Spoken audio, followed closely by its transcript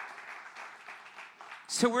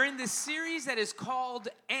So we're in this series that is called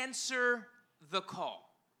Answer the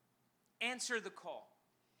Call. Answer the Call.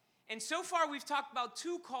 And so far we've talked about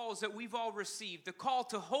two calls that we've all received, the call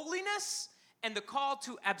to holiness and the call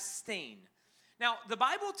to abstain. Now, the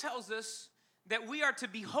Bible tells us that we are to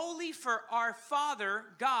be holy, for our Father,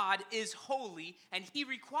 God, is holy, and He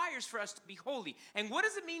requires for us to be holy. And what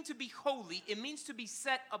does it mean to be holy? It means to be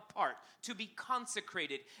set apart, to be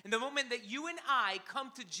consecrated. In the moment that you and I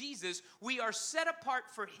come to Jesus, we are set apart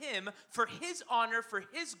for Him, for His honor, for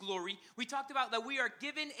His glory. We talked about that we are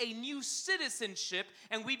given a new citizenship,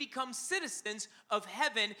 and we become citizens of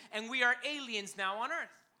heaven, and we are aliens now on earth.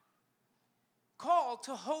 Called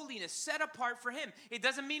to holiness, set apart for Him. It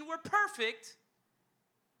doesn't mean we're perfect,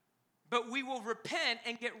 but we will repent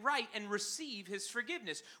and get right and receive His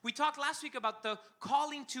forgiveness. We talked last week about the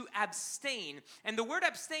calling to abstain. And the word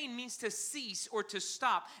abstain means to cease or to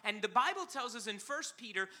stop. And the Bible tells us in 1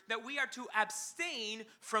 Peter that we are to abstain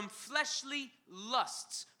from fleshly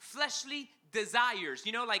lusts, fleshly desires.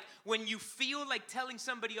 You know, like when you feel like telling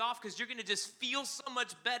somebody off because you're going to just feel so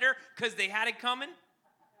much better because they had it coming.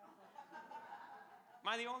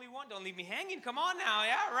 Am I the only one? Don't leave me hanging. Come on now,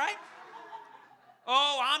 yeah, right?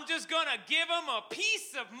 Oh, I'm just going to give them a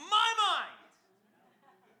piece of my mind.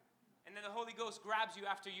 And then the Holy Ghost grabs you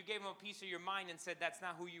after you gave them a piece of your mind and said, that's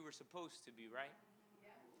not who you were supposed to be, right? Yeah.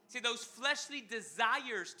 See, those fleshly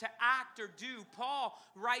desires to act or do, Paul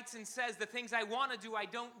writes and says, the things I want to do, I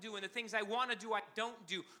don't do, and the things I want to do, I don't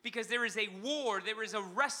do. Because there is a war, there is a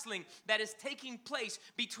wrestling that is taking place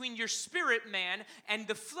between your spirit man and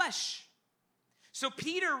the flesh. So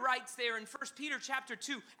Peter writes there in 1 Peter chapter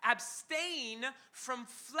 2, abstain from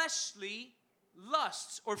fleshly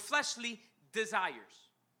lusts or fleshly desires.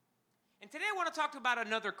 And today I want to talk about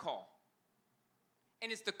another call.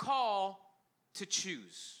 And it's the call to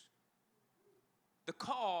choose. The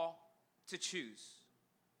call to choose.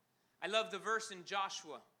 I love the verse in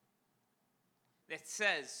Joshua that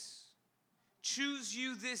says, choose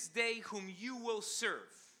you this day whom you will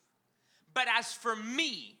serve. But as for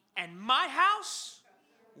me and my house,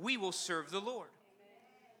 we will serve the Lord.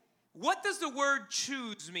 What does the word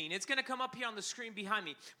choose mean? It's going to come up here on the screen behind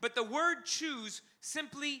me. But the word choose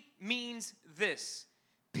simply means this.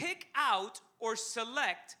 Pick out or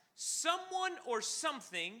select someone or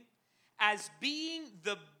something as being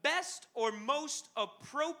the best or most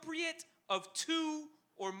appropriate of two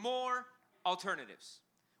or more alternatives.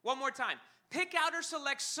 One more time. Pick out or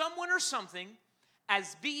select someone or something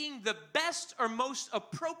as being the best or most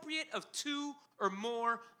appropriate of two or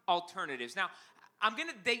more alternatives. Now, I'm going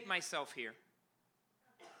to date myself here.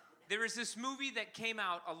 There is this movie that came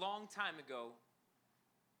out a long time ago.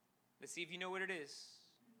 Let's see if you know what it is.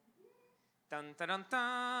 Dun dun dun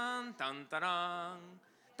dun dun dun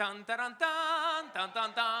dun dun dun dun dun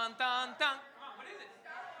dun dun dun. Come on, what is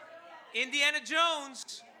it? Indiana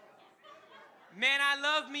Jones. Man, I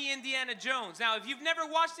love me Indiana Jones. Now, if you've never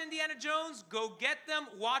watched Indiana Jones, go get them,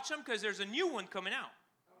 watch them, because there's a new one coming out.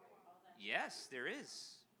 Yes, there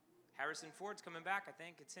is. Harrison Ford's coming back. I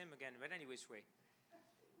think it's him again. But anyways, wait.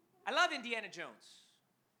 I love Indiana Jones.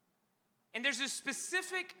 And there's a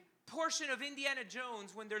specific portion of Indiana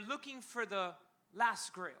Jones when they're looking for the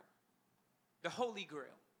last grail, the Holy Grail.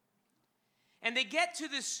 And they get to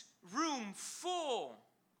this room full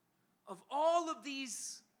of all of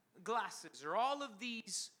these glasses or all of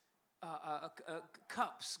these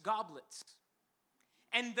cups, goblets.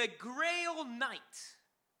 And the Grail Knight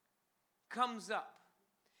comes up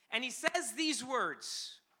and he says these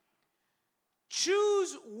words,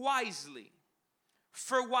 choose wisely,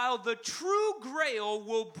 for while the true Grail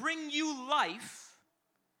will bring you life,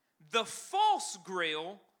 the false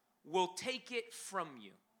Grail will take it from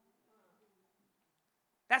you.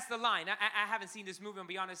 That's the line. I haven't seen this movie, I'll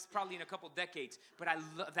be honest, probably in a couple decades. But I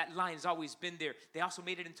love that line. Has always been there. They also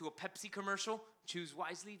made it into a Pepsi commercial. Choose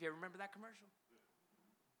wisely. Do you ever remember that commercial?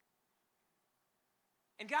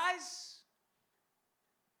 And guys,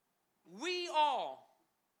 we all,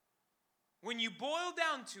 when you boil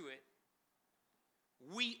down to it,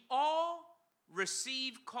 we all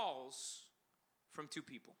receive calls from two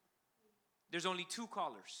people. There's only two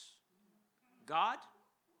callers. God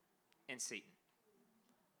and Satan.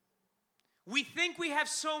 We think we have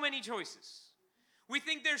so many choices. We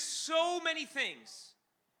think there's so many things,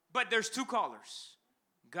 but there's two callers,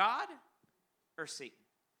 God or Satan.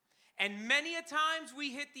 And many a times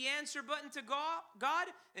we hit the answer button to God,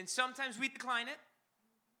 and sometimes we decline it.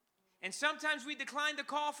 And sometimes we decline the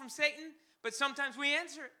call from Satan, but sometimes we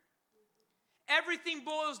answer it. Everything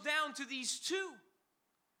boils down to these two.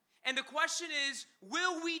 And the question is,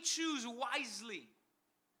 will we choose wisely?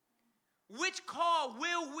 Which call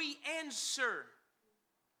will we answer?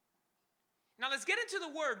 Now let's get into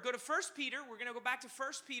the word. Go to 1 Peter. We're going to go back to 1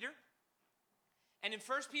 Peter. And in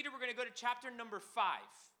 1 Peter, we're going to go to chapter number 5.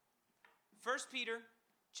 1 Peter,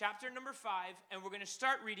 chapter number 5, and we're going to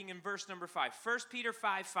start reading in verse number 5. 1 Peter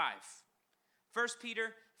 5:5. 1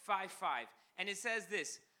 Peter 5:5. And it says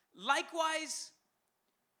this, likewise,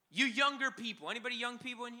 you younger people. Anybody young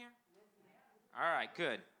people in here? All right,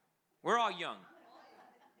 good. We're all young.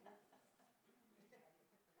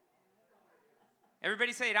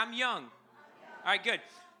 Everybody say it, I'm young. All right, good.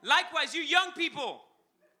 Likewise, you young people,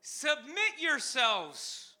 submit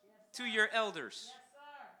yourselves to your elders.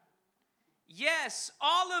 Yes,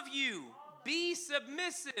 all of you, be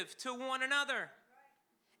submissive to one another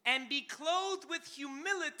and be clothed with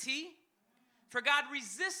humility, for God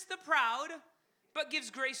resists the proud, but gives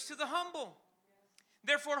grace to the humble.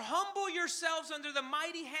 Therefore, humble yourselves under the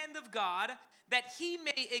mighty hand of God, that he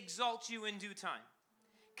may exalt you in due time,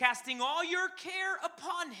 casting all your care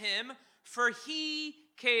upon him, for he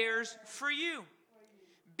cares for you.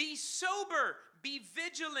 Be sober, be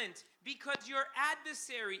vigilant, because your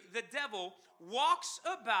adversary, the devil, walks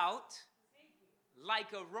about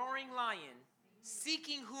like a roaring lion,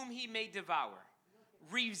 seeking whom he may devour.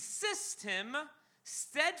 Resist him,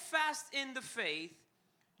 steadfast in the faith,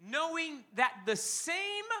 knowing that the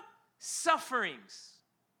same sufferings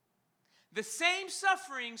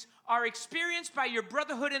are experienced by your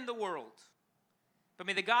brotherhood in the world. But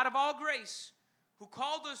may the God of all grace, who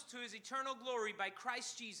called us to his eternal glory by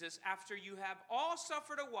Christ Jesus, after you have all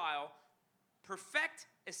suffered a while, perfect,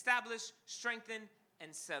 establish, strengthen,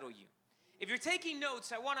 and settle you. If you're taking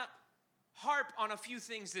notes, I want to harp on a few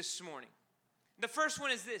things this morning. The first one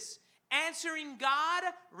is this: answering God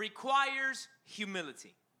requires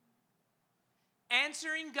humility.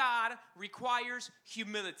 Answering God requires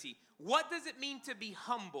humility. What does it mean to be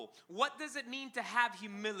humble? What does it mean to have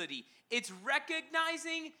humility? It's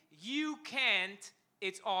recognizing you can't,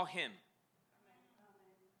 it's all him.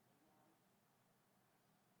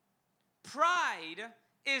 Pride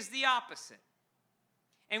is the opposite.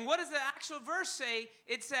 And what does the actual verse say?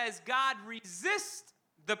 It says, God resists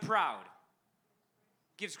the proud,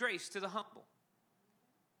 gives grace to the humble.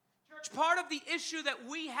 Church, part of the issue that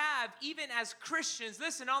we have, even as Christians,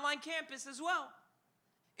 listen, online campus as well,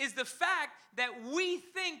 is the fact that we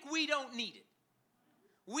think we don't need it.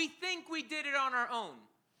 We think we did it on our own.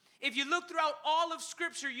 If you look throughout all of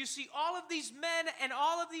Scripture, you see all of these men and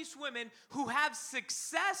all of these women who have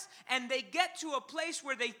success, and they get to a place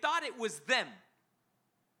where they thought it was them.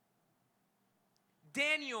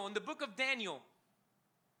 Daniel, in the book of Daniel,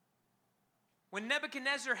 when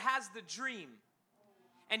Nebuchadnezzar has the dream,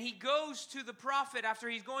 and he goes to the prophet after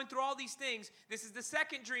he's going through all these things. This is the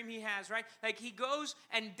second dream he has, right? Like he goes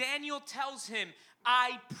and Daniel tells him,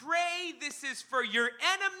 I pray this is for your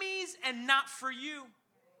enemies and not for you.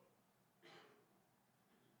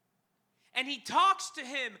 And he talks to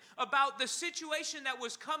him about the situation that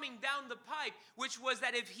was coming down the pipe, which was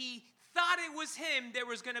that if he thought it was him, there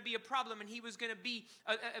was going to be a problem, and he was going to be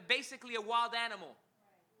basically a wild animal.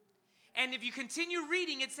 And if you continue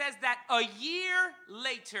reading, it says that a year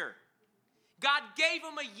later, God gave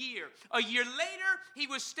him a year. A year later, he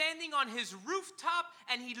was standing on his rooftop,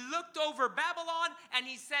 and he looked over Babylon, and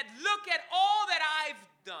he said, look at all that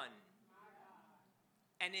I've done.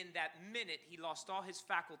 And in that minute, he lost all his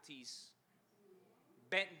faculties,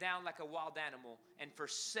 bent down like a wild animal, and for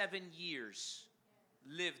 7 years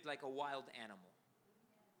lived like a wild animal.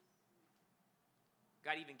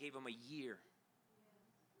 God even gave him a year.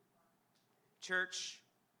 Church,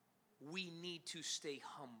 we need to stay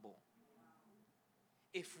humble.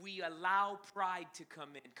 If we allow pride to come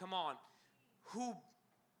in, come on, who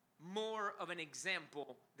more of an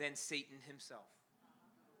example than Satan himself?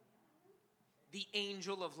 The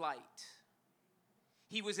angel of light.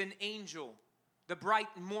 He was an angel, the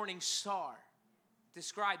bright morning star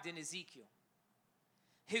described in Ezekiel.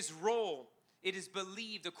 His role, it is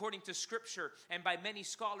believed according to Scripture and by many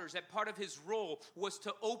scholars, that part of his role was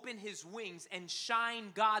to open his wings and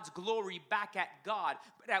shine God's glory back at God.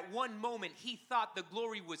 But at one moment, he thought the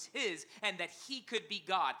glory was his and that he could be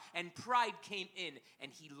God. And pride came in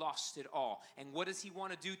and he lost it all. And what does he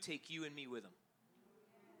want to do? Take you and me with him.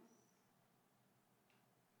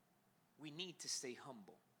 We need to stay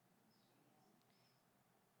humble.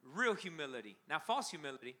 Real humility, not false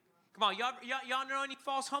humility. Come on, y'all know any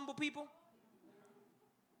false humble people?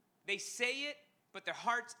 They say it, but their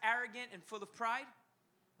heart's arrogant and full of pride.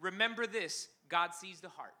 Remember this, God sees the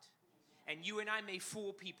heart. And you and I may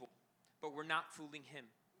fool people, but we're not fooling him.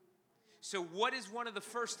 So what is one of the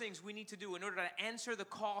first things we need to do in order to answer the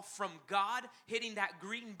call from God, hitting that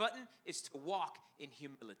green button, is to walk in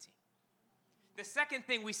humility. The second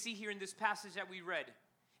thing we see here in this passage that we read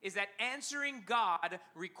is that answering God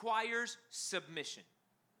requires submission.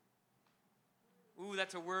 Ooh,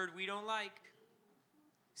 that's a word we don't like.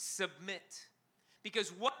 Submit. Because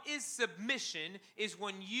what is submission is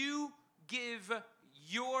when you give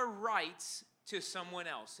your rights to someone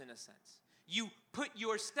else, in a sense. You put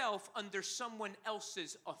yourself under someone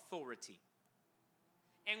else's authority.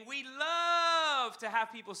 And we love to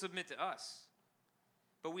have people submit to us.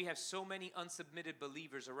 But we have so many unsubmitted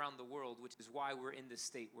believers around the world, which is why we're in the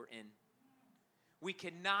state we're in. We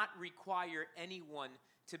cannot require anyone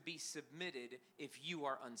to be submitted if you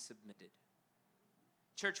are unsubmitted.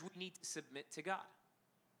 Church, we need to submit to God.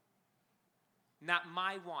 Not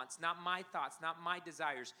my wants, not my thoughts, not my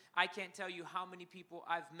desires. I can't tell you how many people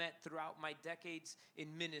I've met throughout my decades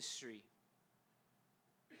in ministry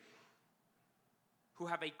who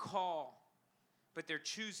have a call, but they're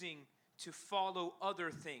choosing to follow other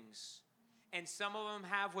things. And some of them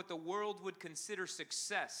have what the world would consider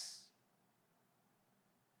success,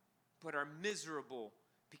 but are miserable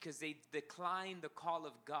because they decline the call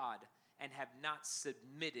of God and have not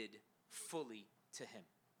submitted fully to Him.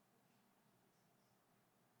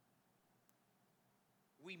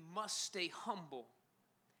 We must stay humble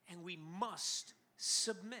and we must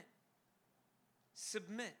submit.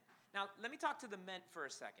 Submit. Now, let me talk to the men for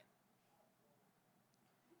a second.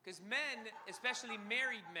 Because men, especially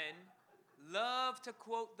married men, love to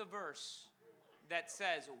quote the verse that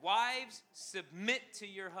says, wives, submit to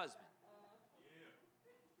your husband.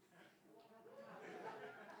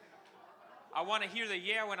 I want to hear the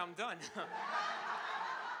yeah when I'm done.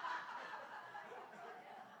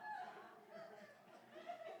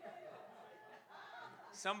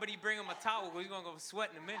 Somebody bring him a towel. We're going to go sweat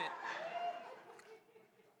in a minute.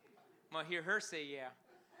 I'm going to hear her say yeah.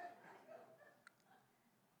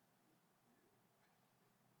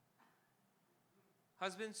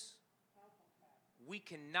 Husbands, we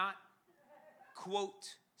cannot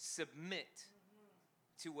quote submit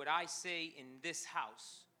to what I say in this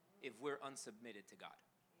house if we're unsubmitted to God.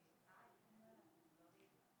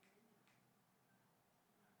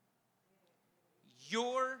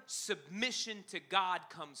 Your submission to God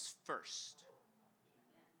comes first.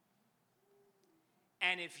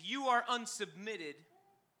 And if you are unsubmitted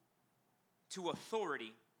to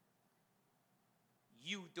authority,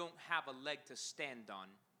 you don't have a leg to stand on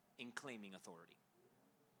in claiming authority.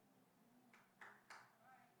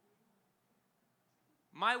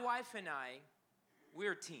 My wife and I,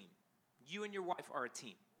 we're a team. You and your wife are a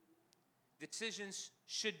team. Decisions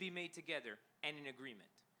should be made together and in agreement.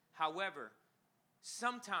 However,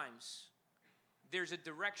 sometimes there's a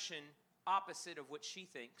direction opposite of what she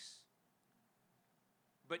thinks,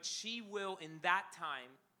 but she will in that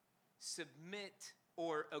time submit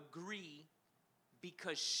or agree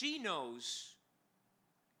because she knows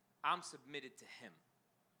I'm submitted to him.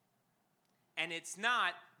 And it's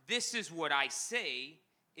not, this is what I say,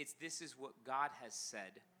 it's this is what God has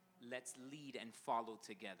said. Let's lead and follow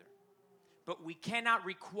together. But we cannot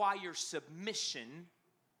require submission.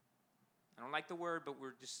 I don't like the word, but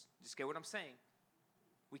we're just get what I'm saying.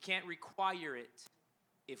 We can't require it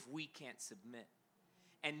if we can't submit.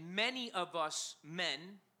 And many of us men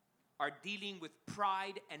are dealing with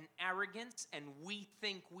pride and arrogance, and we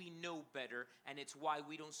think we know better, and it's why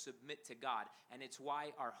we don't submit to God, and it's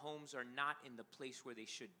why our homes are not in the place where they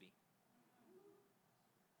should be.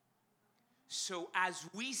 So as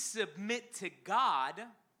we submit to God,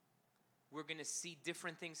 we're going to see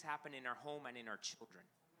different things happen in our home and in our children.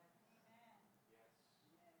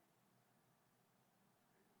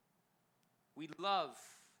 We love,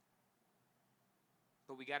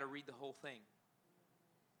 but we got to read the whole thing.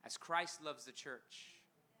 As Christ loves the church.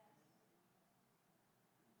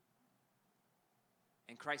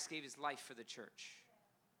 And Christ gave his life for the church.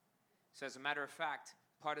 So as a matter of fact,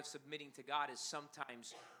 part of submitting to God is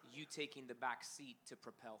sometimes you taking the back seat to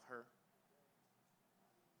propel her.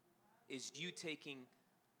 Is you taking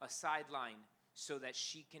a sideline so that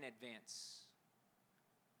she can advance.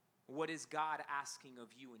 What is God asking of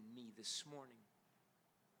you and me this morning?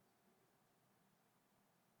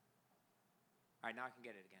 All right, now I can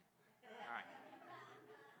get it again. All right.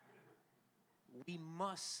 We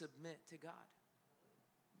must submit to God.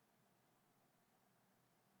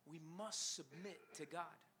 We must submit to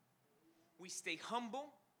God. We stay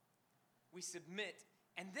humble. We submit.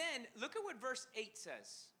 And then, look at what verse 8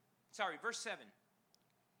 says. Verse 7.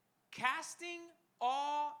 Casting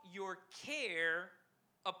all your care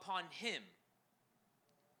upon him,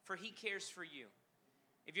 for he cares for you.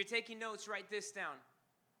 If you're taking notes, write this down.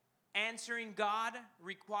 Answering God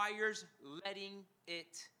requires letting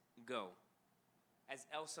it go. As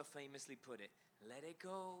Elsa famously put it, let it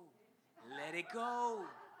go. Let it go.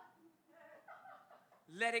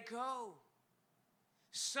 Let it go.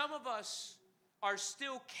 Some of us are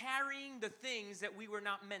still carrying the things that we were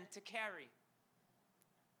not meant to carry.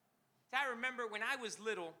 I remember when I was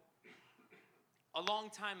little, a long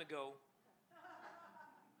time ago,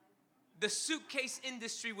 the suitcase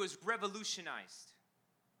industry was revolutionized.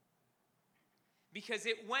 Because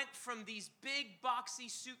it went from these big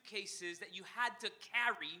boxy suitcases that you had to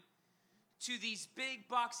carry to these big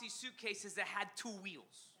boxy suitcases that had 2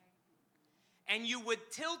 wheels. And you would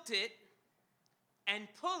tilt it and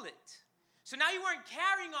pull it. So now you weren't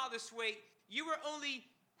carrying all this weight, you were only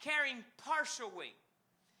carrying partial weight.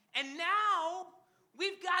 And now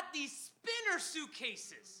we've got these spinner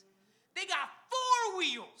suitcases. They got 4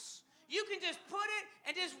 wheels. You can just put it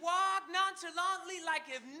and just walk nonchalantly like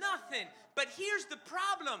if nothing. But here's the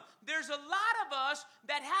problem. There's a lot of us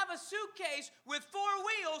that have a suitcase with 4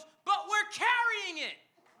 wheels, but we're carrying it.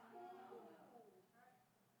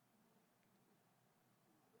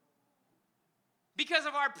 Because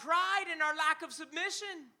of our pride and our lack of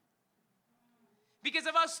submission. Because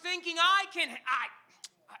of us thinking, I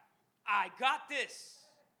got this.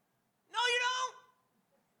 No, you don't.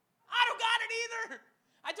 I don't got it either.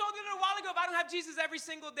 I told you a while ago, if I don't have Jesus every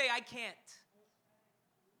single day, I can't.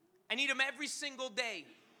 I need him every single day.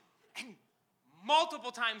 And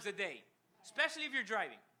multiple times a day. Especially if you're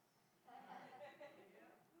driving.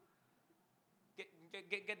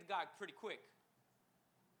 Get the God pretty quick.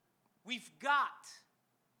 We've got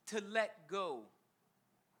to let go.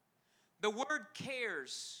 The word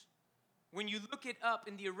cares, when you look it up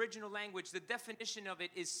in the original language, the definition of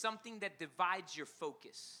it is something that divides your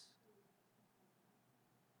focus.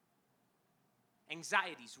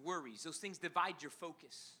 Anxieties, worries, those things divide your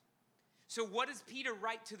focus. So what does Peter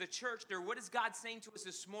write to the church, or what is God saying to us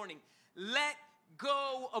this morning? Let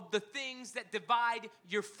go of the things that divide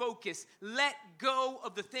your focus. Let go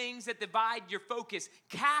of the things that divide your focus.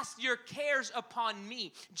 Cast your cares upon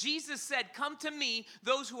me. Jesus said, come to me,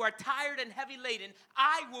 those who are tired and heavy laden,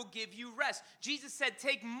 I will give you rest. Jesus said,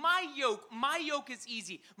 take my yoke. My yoke is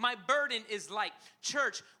easy. My burden is light.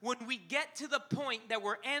 Church, when we get to the point that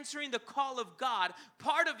we're answering the call of God,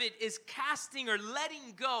 part of it is casting or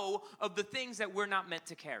letting go of the things that we're not meant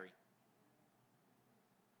to carry.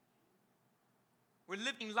 We're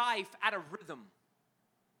living life out of rhythm.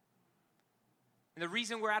 And the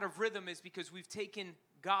reason we're out of rhythm is because we've taken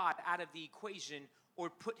God out of the equation or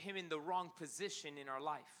put him in the wrong position in our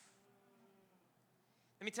life.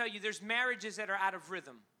 Let me tell you, there's marriages that are out of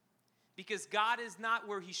rhythm because God is not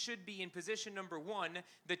where he should be in position number 1.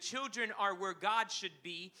 The children are where God should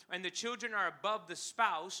be, and the children are above the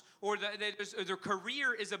spouse, or their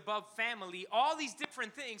career is above family, all these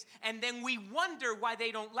different things, and then we wonder why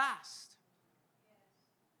they don't last.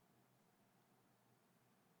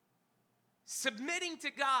 Submitting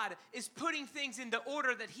to God is putting things in the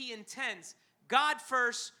order that he intends. God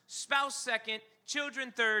first, spouse second,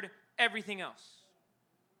 children third, everything else.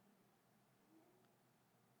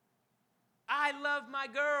 I love my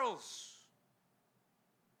girls.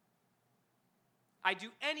 I do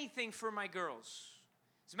anything for my girls.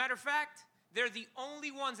 As a matter of fact, they're the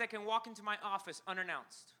only ones that can walk into my office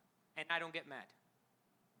unannounced, and I don't get mad.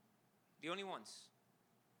 The only ones.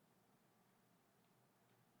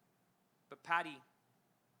 But Patty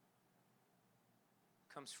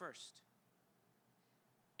comes first.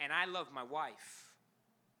 And I love my wife.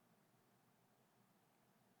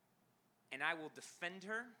 And I will defend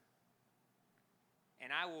her.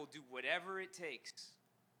 And I will do whatever it takes.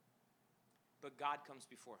 But God comes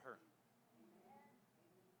before her.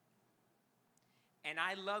 And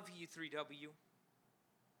I love you, 3W.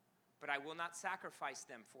 But I will not sacrifice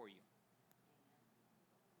them for you.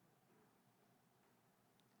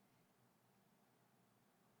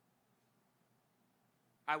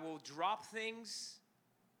 I will drop things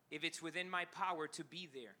if it's within my power to be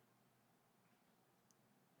there.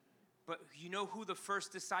 But you know who the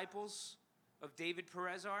first disciples of David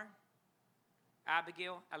Perez are?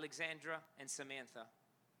 Abigail, Alexandra, and Samantha.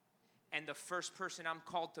 And the first person I'm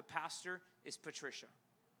called to pastor is Patricia.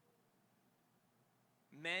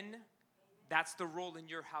 Men, that's the role in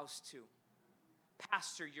your house too.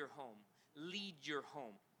 Pastor your home. Lead your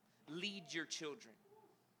home. Lead your children.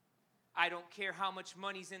 I don't care how much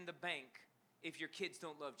money's in the bank if your kids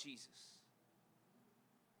don't love Jesus.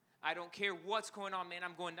 I don't care what's going on, man.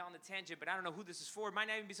 I'm going down the tangent, but I don't know who this is for. It might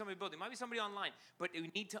not even be somebody building. It might be somebody online. But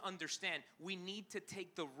we need to understand, we need to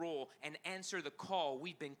take the role and answer the call.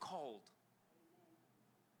 We've been called.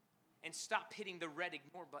 And stop hitting the red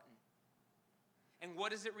ignore button. And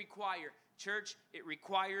what does it require? Church, it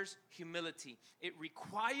requires humility. It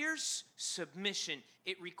requires submission.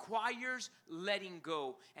 It requires letting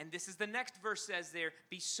go. And this is the next verse says there,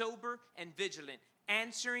 be sober and vigilant.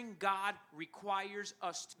 Answering God requires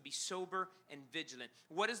us to be sober and vigilant.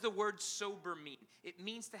 What does the word sober mean? It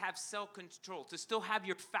means to have self-control, to still have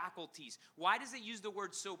your faculties. Why does it use the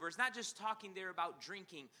word sober? It's not just talking there about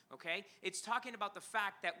drinking, okay? It's talking about the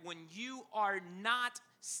fact that when you are not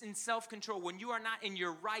in self-control, when you are not in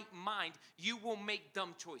your right mind, you will make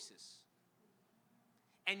dumb choices.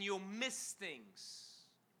 And you'll miss things.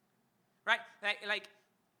 Right? Like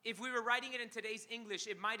if we were writing it in today's English,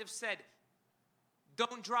 it might have said,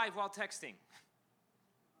 don't drive while texting.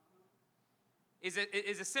 Is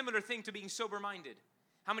a similar thing to being sober-minded.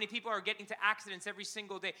 How many people are getting to accidents every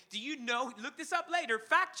single day? Do you know, look this up later,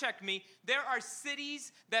 fact check me, there are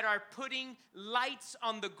cities that are putting lights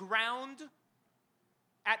on the ground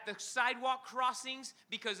at the sidewalk crossings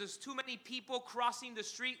because there's too many people crossing the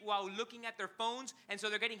street while looking at their phones, and so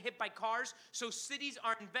they're getting hit by cars. So cities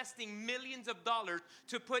are investing millions of dollars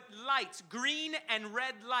to put lights, green and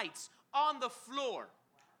red lights, on the floor.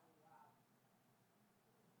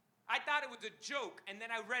 I thought it was a joke, and then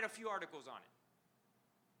I read a few articles on it.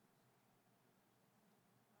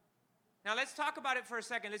 Now let's talk about it for a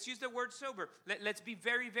second. Let's use the word sober. Let's be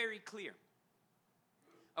very, very clear.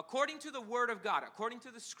 According to the Word of God, according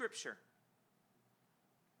to the Scripture,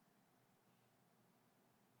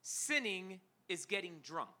 sinning is getting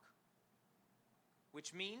drunk.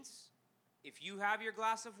 Which means, if you have your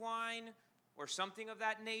glass of wine or something of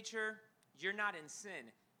that nature, you're not in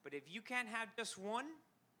sin. But if you can't have just one,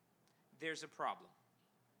 there's a problem.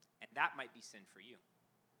 And that might be sin for you.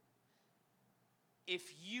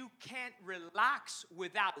 If you can't relax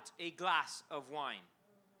without a glass of wine,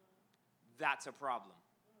 that's a problem.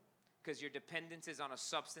 Because your dependence is on a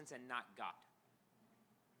substance and not God.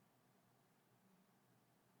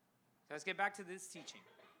 So let's get back to this teaching.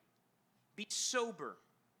 Be sober.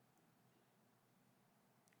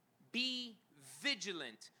 Be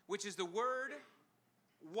vigilant, which is the word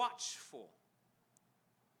watchful.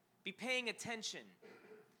 Be paying attention.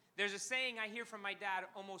 There's a saying I hear from my dad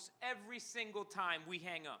almost every single time we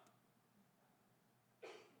hang up.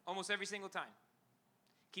 Almost every single time.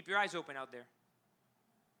 Keep your eyes open out there.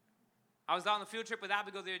 I was on the field trip with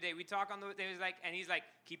Abigail the other day. We talked on the day, and he's like,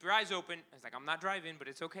 keep your eyes open. I was like, I'm not driving, but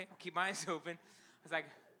it's okay. I'll keep my eyes open. I was like,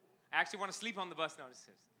 I actually want to sleep on the bus now.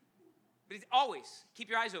 But it's always, keep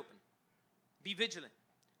your eyes open. Be vigilant.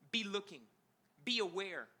 Be looking. Be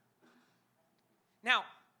aware. Now,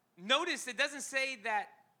 notice it doesn't say that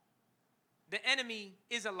the enemy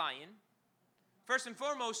is a lion. First and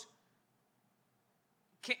foremost,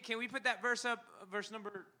 can we put that verse up? Verse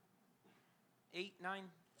number 8, 9?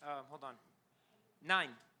 Hold on. 9.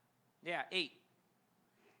 Yeah, 8.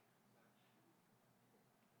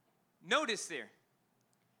 Notice there.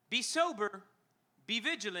 Be sober, be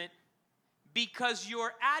vigilant, because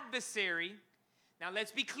your adversary, now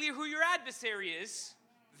let's be clear who your adversary is,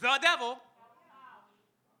 the devil.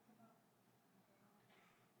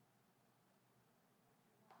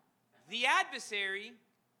 The adversary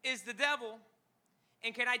is the devil.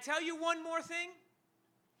 And can I tell you one more thing?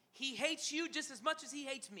 He hates you just as much as he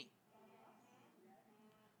hates me.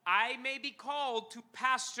 I may be called to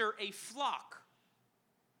pastor a flock.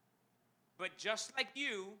 But just like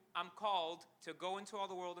you, I'm called to go into all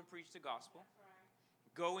the world and preach the gospel.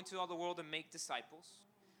 Go into all the world and make disciples.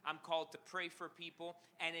 I'm called to pray for people.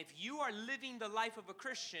 And if you are living the life of a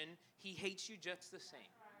Christian, he hates you just the same.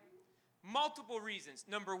 Multiple reasons.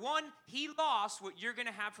 Number one, he lost what you're going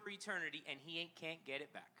to have for eternity, and he can't get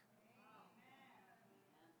it back.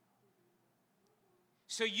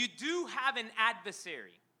 So you do have an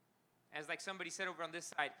adversary. As like somebody said over on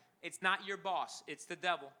this side, it's not your boss, it's the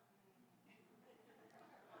devil.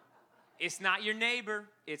 It's not your neighbor,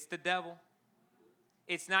 it's the devil.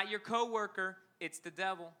 It's not your coworker, it's the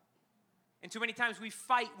devil. And too many times we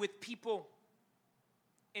fight with people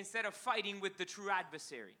instead of fighting with the true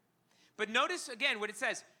adversary. But notice again what it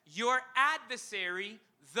says. Your adversary,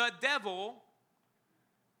 the devil,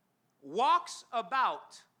 walks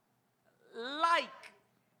about like.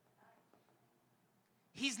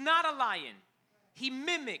 He's not a lion. He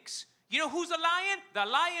mimics. You know who's a lion? The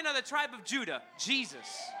Lion of the tribe of Judah,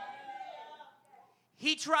 Jesus.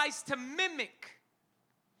 He tries to mimic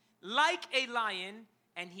like a lion,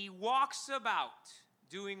 and he walks about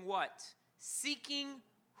doing what? Seeking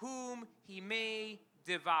whom he may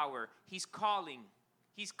devour. He's calling.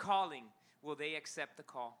 He's calling. Will they accept the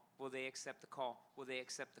call? Will they accept the call? Will they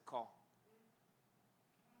accept the call?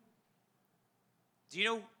 Do you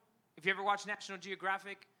know, if you ever watch National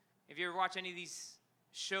Geographic, if you ever watch any of these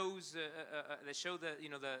shows that show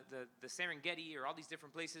the Serengeti or all these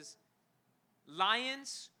different places,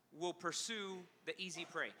 lions will pursue the easy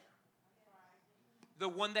prey. The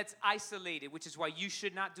one that's isolated, which is why you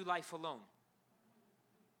should not do life alone.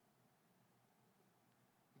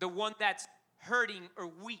 The one that's hurting or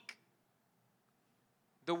weak.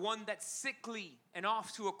 The one that's sickly and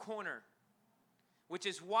off to a corner. Which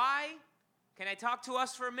is why, can I talk to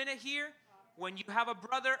us for a minute here? When you have a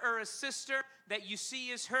brother or a sister that you see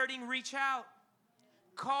is hurting, reach out.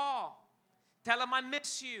 Call. Tell them I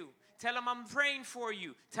miss you. Tell them I'm praying for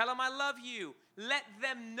you. Tell them I love you. Let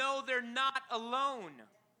them know they're not alone.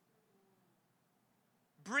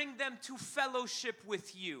 Bring them to fellowship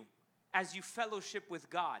with you as you fellowship with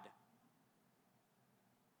God.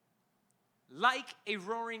 Like a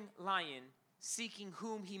roaring lion seeking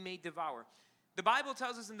whom he may devour. The Bible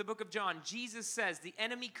tells us in the book of John, Jesus says the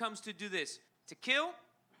enemy comes to do this, to kill,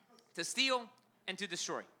 to steal, and to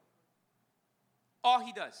destroy. All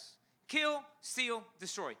he does. Kill, steal,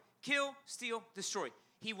 destroy. Kill, steal, destroy.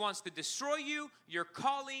 He wants to destroy you, your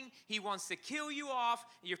calling. He wants to kill you off,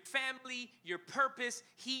 your family, your purpose.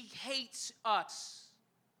 He hates us.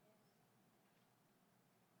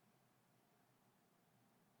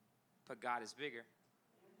 But God is bigger.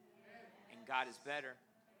 And God is better.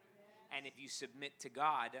 And if you submit to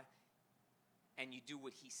God and you do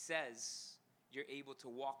what he says, you're able to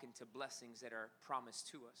walk into blessings that are promised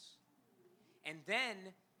to us. And then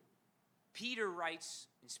Peter writes,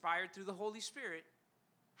 inspired through the Holy Spirit,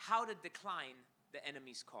 how to decline the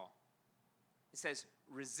enemy's call. It says,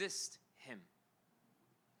 resist him.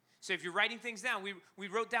 So if you're writing things down, we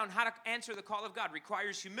wrote down how to answer the call of God.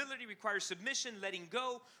 Requires humility, requires submission, letting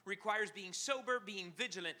go, requires being sober, being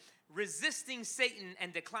vigilant, resisting Satan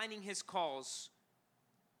and declining his calls.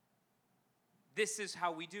 This is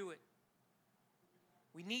how we do it.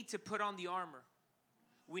 We need to put on the armor.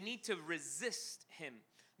 We need to resist him.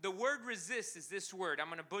 The word resist is this word. I'm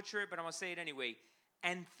going to butcher it, but I'm going to say it anyway.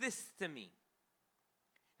 Anthistemi.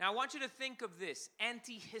 Now I want you to think of this.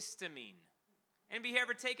 Antihistamine. Anybody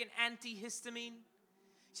ever taken antihistamine?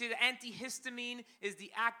 See, the antihistamine is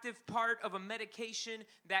the active part of a medication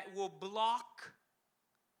that will block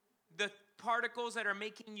the particles that are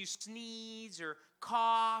making you sneeze or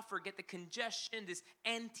cough or get the congestion, this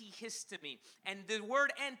antihistamine. And the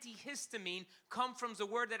word antihistamine comes from the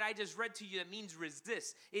word that I just read to you that means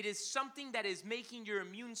resist. It is something that is making your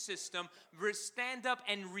immune system stand up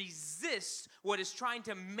and resist what is trying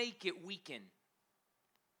to make it weaken.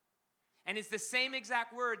 And it's the same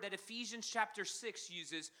exact word that Ephesians chapter 6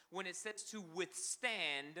 uses when it says to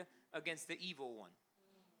withstand against the evil one.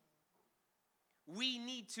 We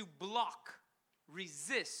need to block,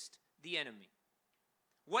 resist the enemy.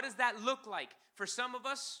 What does that look like? For some of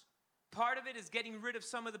us, part of it is getting rid of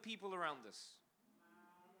some of the people around us.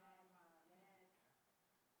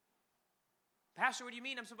 Pastor, what do you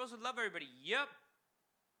mean? I'm supposed to love everybody. Yep.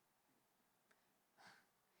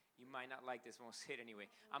 You might not like this, but I'll say it anyway.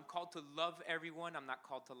 I'm called to love everyone. I'm not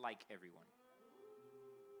called to like everyone.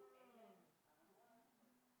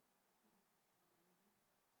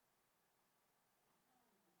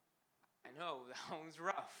 I know, that one's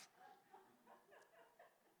rough.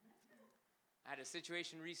 I had a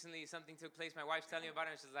situation recently, something took place, my wife's telling me about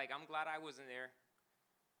it, and she's like, I'm glad I wasn't there.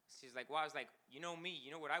 She's like, well, I was like, you know me,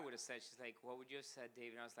 you know what I would have said? She's like, what would you have said,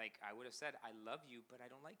 David? And I was like, I would have said, I love you, but I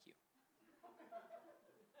don't like you.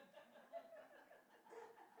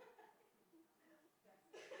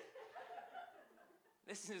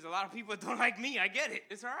 Listen, there's a lot of people that don't like me. I get it.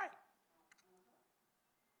 It's all right.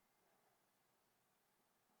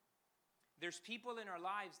 There's people in our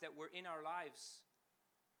lives that were in our lives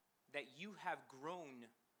that you have grown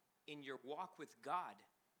in your walk with God,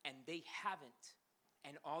 and they haven't.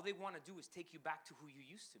 And all they want to do is take you back to who you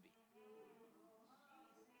used to be.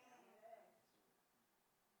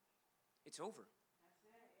 It's over.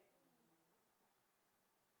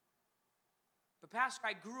 But Pastor,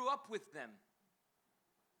 I grew up with them.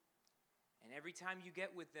 And every time you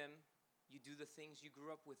get with them, you do the things you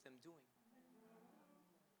grew up with them doing.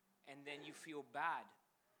 And then you feel bad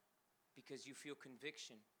because you feel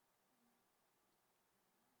conviction.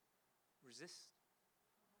 Resist.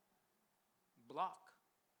 Block.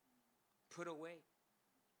 Put away.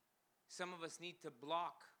 Some of us need to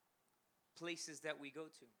block places that we go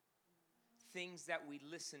to. Things that we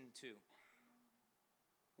listen to.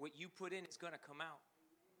 What you put in is going to come out.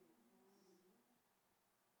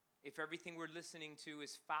 If everything we're listening to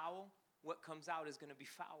is foul, what comes out is going to be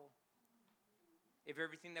foul. If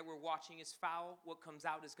everything that we're watching is foul, what comes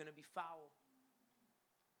out is going to be foul.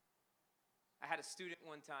 I had a student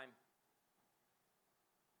one time.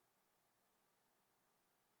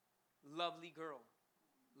 lovely girl,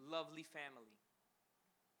 lovely family.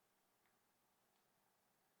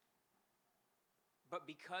 But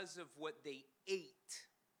because of what they ate,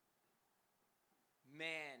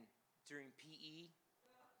 man, during PE,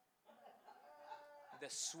 the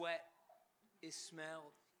sweat is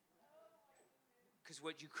smelled. Because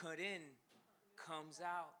what you cut in comes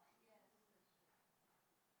out.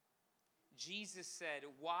 Jesus said,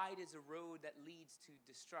 wide is a road that leads to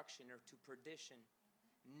destruction or to perdition.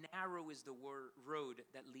 Narrow is the road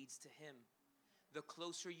that leads to him. The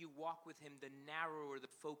closer you walk with him, the narrower the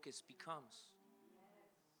focus becomes.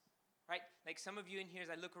 Right? Like some of you in here, as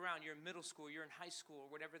I look around, you're in middle school, you're in high school, or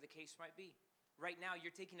whatever the case might be. Right now,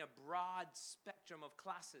 you're taking a broad spectrum of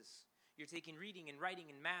classes. You're taking reading and writing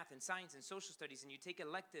and math and science and social studies, and you take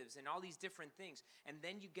electives and all these different things. And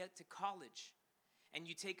then you get to college, and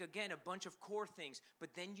you take, again, a bunch of core things, but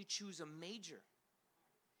then you choose a major.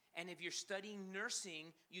 And if you're studying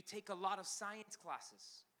nursing, you take a lot of science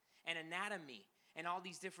classes and anatomy and all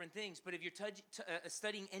these different things. But if you're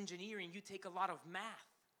studying engineering, you take a lot of math.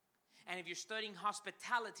 And if you're studying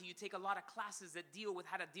hospitality, you take a lot of classes that deal with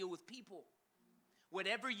how to deal with people.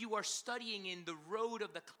 Whatever you are studying in, the road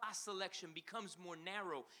of the class selection becomes more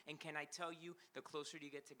narrow. And can I tell you, the closer you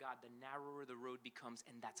get to God, the narrower the road becomes,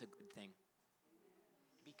 and that's a good thing.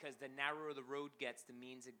 Because the narrower the road gets, that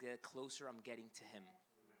means the closer I'm getting to him.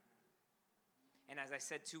 And as I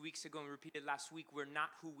said 2 weeks ago and repeated last week, we're not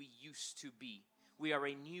who we used to be. We are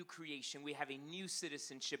a new creation. We have a new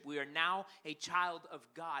citizenship. We are now a child of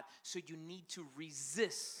God. So you need to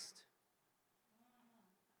resist.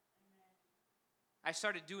 I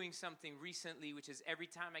started doing something recently, which is every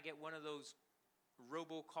time I get one of those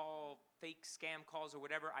robocall, fake scam calls or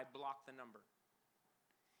whatever, I block the number.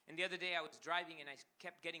 And the other day I was driving and I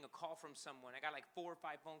kept getting a call from someone. I got like 4 or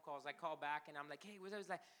 5 phone calls. I call back and I'm like, hey, I was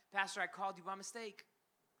like, Pastor, I called you by mistake.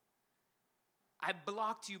 I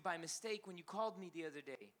blocked you by mistake when you called me the other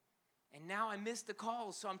day. And now I missed the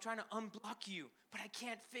call, so I'm trying to unblock you, but I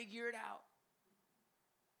can't figure it out.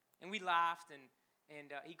 And we laughed,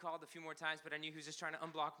 and he called a few more times, but I knew he was just trying to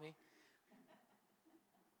unblock me.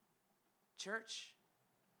 Church,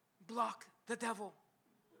 block the devil.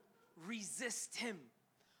 Resist him.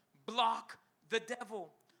 Block the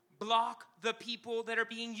devil. Block the people that are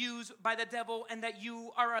being used by the devil and that you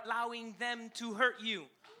are allowing them to hurt you.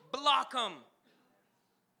 Block them.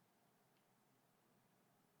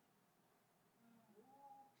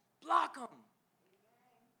 Block them.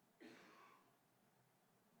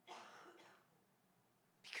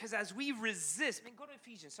 Because as we resist, go to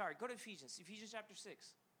Ephesians chapter 6.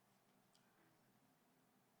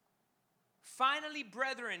 Finally,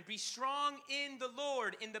 brethren, be strong in the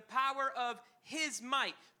Lord, in the power of his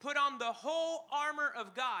might. Put on the whole armor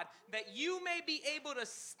of God, that you may be able to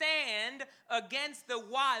stand against the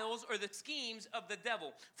wiles or the schemes of the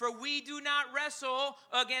devil. For we do not wrestle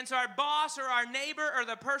against our boss or our neighbor or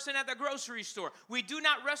the person at the grocery store. We do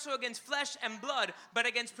not wrestle against flesh and blood, but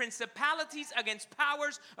against principalities, against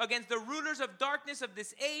powers, against the rulers of darkness of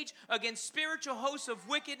this age, against spiritual hosts of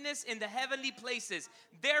wickedness in the heavenly places.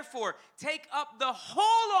 Therefore, take up the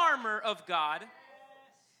whole armor of God,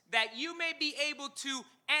 that you may be able to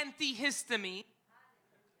antihistemi,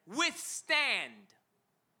 withstand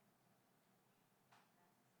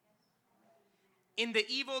in the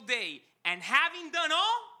evil day, and having done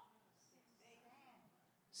all,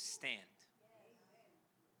 stand.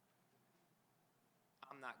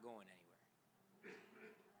 I'm not going anywhere.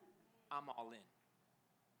 I'm all in.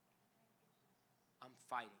 I'm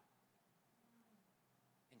fighting.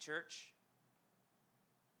 In church,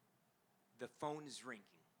 the phone is ringing.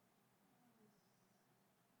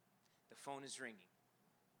 The phone is ringing.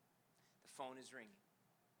 The phone is ringing.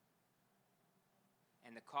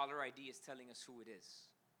 And the caller ID is telling us who it is.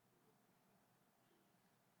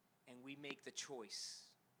 And we make the choice.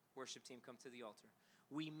 Worship team, come to the altar.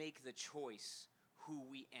 We make the choice who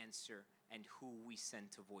we answer and who we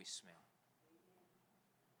send to voicemail.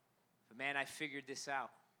 But man, I figured this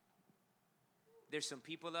out. There's some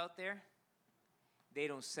people out there, they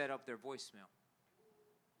don't set up their voicemail.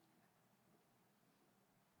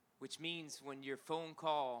 Which means when your phone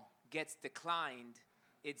call gets declined,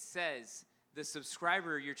 it says the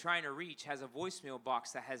subscriber you're trying to reach has a voicemail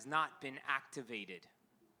box that has not been activated.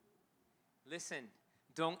 Listen,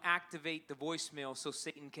 don't activate the voicemail so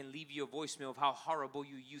Satan can leave you a voicemail of how horrible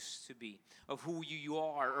you used to be, of who you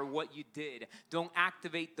are or what you did. Don't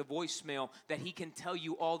activate the voicemail that he can tell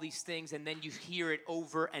you all these things and then you hear it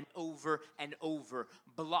over and over and over.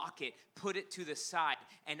 Block it, put it to the side,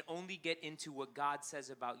 and only get into what God says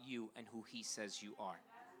about you and who he says you are.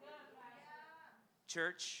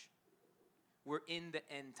 Church, we're in the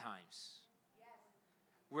end times.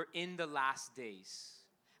 We're in the last days.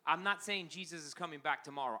 I'm not saying Jesus is coming back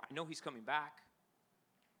tomorrow. I know he's coming back.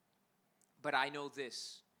 But I know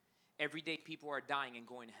this. Every day people are dying and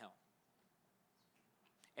going to hell.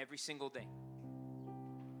 Every single day.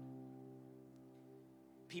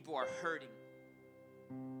 People are hurting.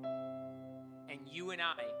 And you and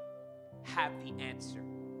I have the answer.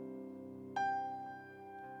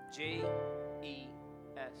 J-E-S-U-S.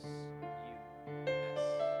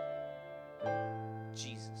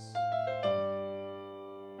 Jesus.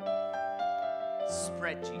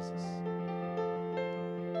 Spread Jesus.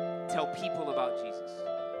 Tell people about Jesus.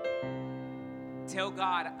 Tell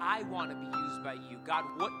God, I want to be used by you. God,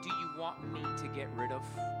 what do you want me to get rid of?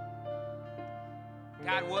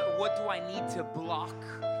 God, what do I need to block?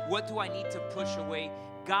 What do I need to push away?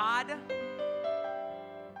 God,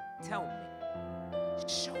 tell me.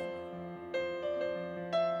 Show me.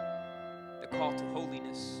 The call to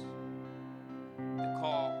holiness. The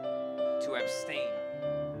call to abstain.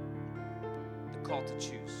 The call to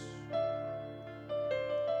choose.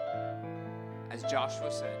 As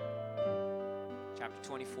Joshua said, chapter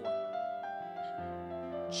 24,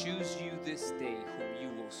 choose you this day whom you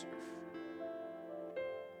will serve.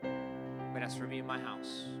 But as for me and my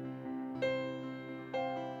house,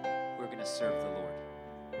 we're going to serve the Lord.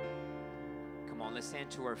 Come on, let's stand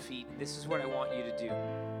to our feet. This is what I want you to do.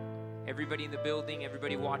 Everybody in the building,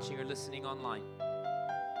 everybody watching or listening online,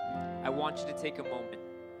 I want you to take a moment.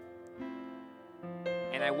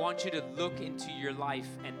 And I want you to look into your life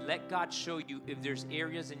and let God show you if there's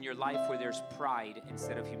areas in your life where there's pride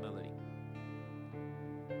instead of humility.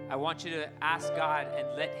 I want you to ask God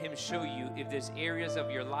and let him show you if there's areas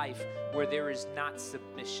of your life where there is not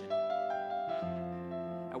submission.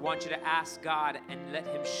 I want you to ask God and let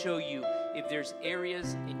him show you if there's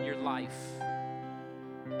areas in your life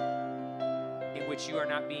in which you are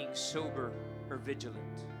not being sober or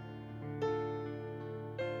vigilant.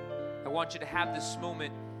 I want you to have this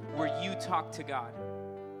moment where you talk to God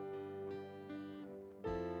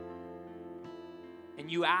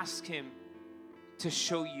and you ask him to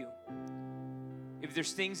show you if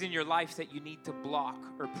there's things in your life that you need to block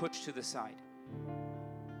or push to the side.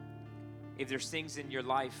 If there's things in your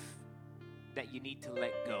life that you need to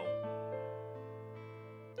let go.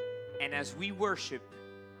 And as we worship,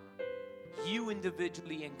 you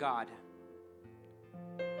individually and God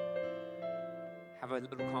have a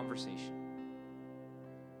little conversation.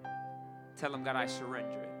 Tell him, God, I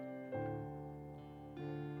surrender it.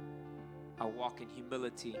 I'll walk in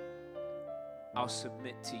humility. I'll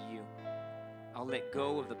submit to you. I'll let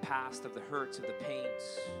go of the past, of the hurts, of the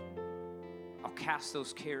pains. I'll cast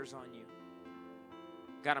those cares on you.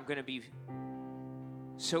 God, I'm going to be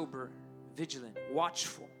sober, vigilant,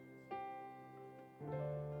 watchful.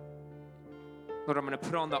 Lord, I'm going to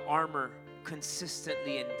put on the armor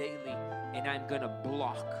consistently and daily, and I'm going to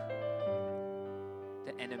block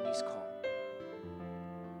the enemy's call.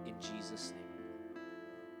 In Jesus' name.